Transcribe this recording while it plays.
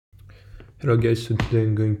Hello guys, so today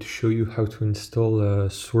I'm going to show you how to install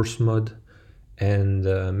Sourcemod and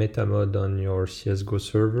Metamod on your CSGO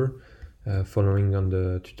server, following on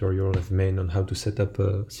the tutorial I've made on how to set up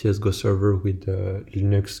a CSGO server with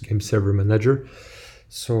Linux Game Server Manager.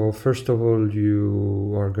 So first of all,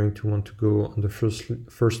 you are going to want to go on the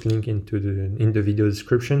first link in the video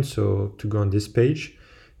description, so to go on this page.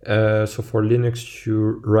 So for Linux,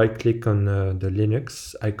 you right click on the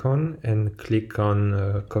Linux icon and click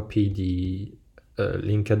on copy the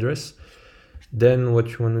link address. Then what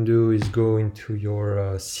you want to do is go into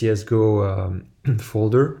your CSGO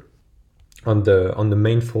folder on the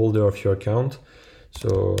main folder of your account.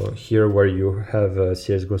 So here where you have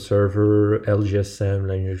CSGO server, LGSM,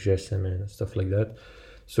 Linux GSM and stuff like that.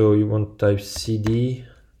 So you want to type cd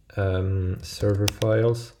server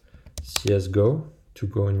files CSGO to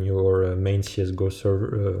go in your main CSGO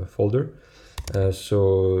server folder.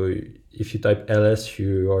 So if you type ls,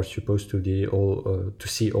 you are supposed to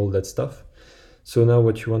see all that stuff. So now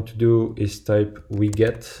what you want to do is type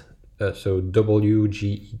wget, so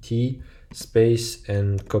wget space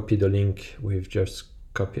and copy the link we've just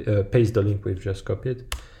copied, paste the link we've just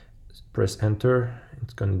copied. Press enter.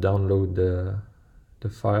 It's going to download the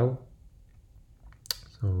file.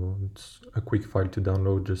 So it's a quick file to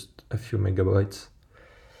download, just a few megabytes.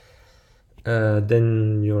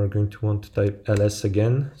 Then you're going to want to type ls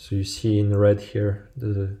again. So you see in red here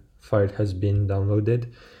the file has been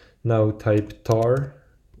downloaded. Now type tar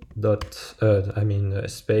dot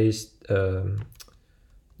space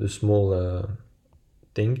the small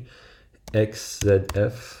thing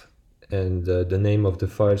xzf and the name of the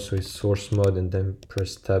file, so it's Sourcemod, and then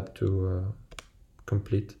press tab to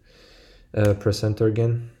complete. Press enter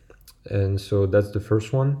again, and so that's the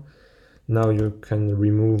first one. Now you can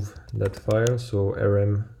remove that file, so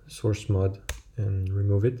rm sourcemod and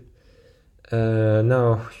remove it.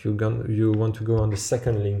 Now you want to go on the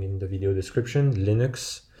second link in the video description,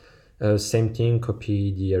 Linux. Same thing,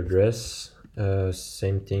 copy the address,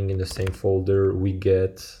 same thing in the same folder,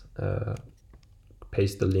 wget,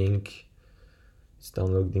 paste the link. It's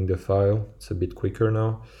downloading the file, it's a bit quicker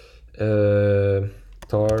now.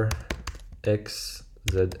 Tar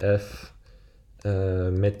xzf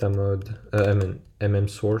metamod mm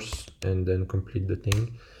source, and then complete the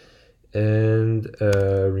thing and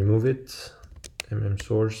remove it, mm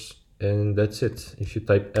source, and that's it. If you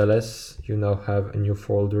type ls, you now have a new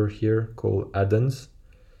folder here called add-ons.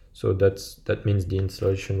 So that means the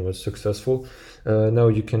installation was successful. Now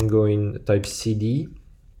you can go in, type cd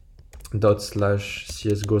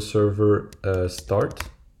 /csgo server start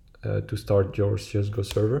to start your CSGO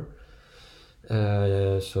server.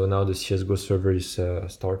 So now the CSGO server is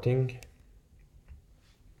starting.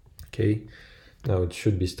 Okay, now it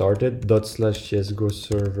should be started. /csgo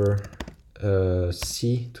server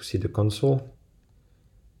C to see the console.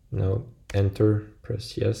 Now enter,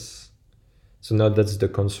 press yes. So now that's the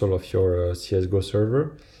console of your CSGO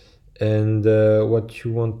server. And what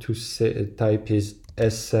you want to type is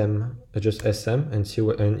sm, just sm, and see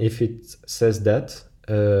what, and if it says that,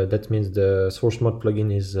 that means the Sourcemod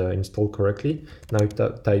plugin is installed correctly. Now you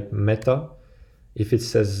type meta. If it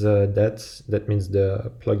says that means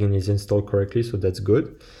the plugin is installed correctly, so that's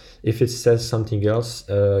good. If it says something else,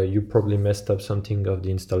 you probably messed up something of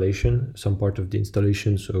the installation, some part of the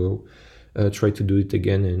installation, so try to do it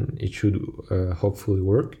again and it should hopefully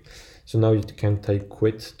work. So now you can type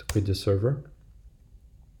quit to quit the server.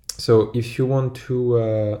 So if you want to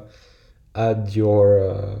add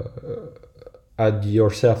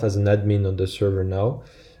yourself as an admin on the server now,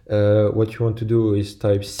 what you want to do is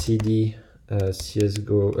type cd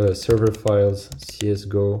CSGO server files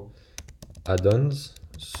CSGO add-ons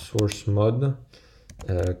sourcemod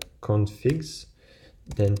configs,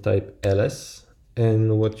 then type ls,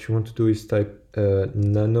 and what you want to do is type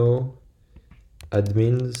nano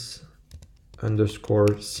admins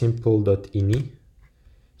 _ simple.ini.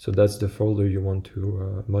 So that's the folder you want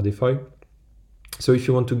to modify. So if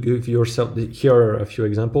you want to give yourself, here are a few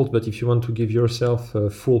examples, but if you want to give yourself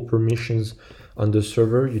full permissions on the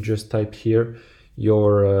server, you just type here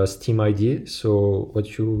your Steam ID. So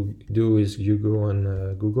what you do is you go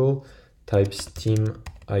on Google, type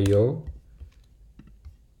steam.io,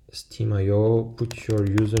 put your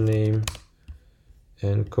username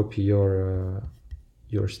and copy your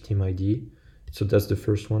Steam ID. So that's the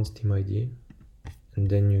first one, Steam ID. And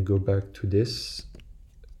then you go back to this,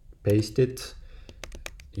 paste it,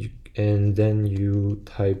 and then you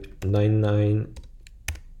type 99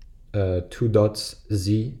 2 dots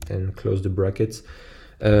z and close the brackets.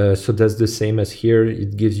 So that's the same as here.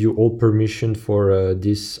 It gives you all permission for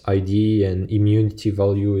this ID, and immunity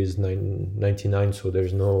value is 99, so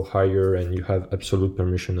there's no higher, and you have absolute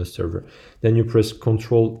permission on the server. Then you press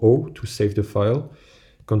Ctrl O to save the file,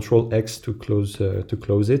 Ctrl X to close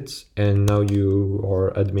it, and now you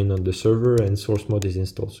are admin on the server and Sourcemod is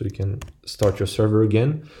installed. So you can start your server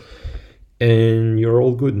again, and you're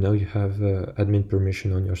all good. Now you have admin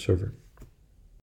permission on your server.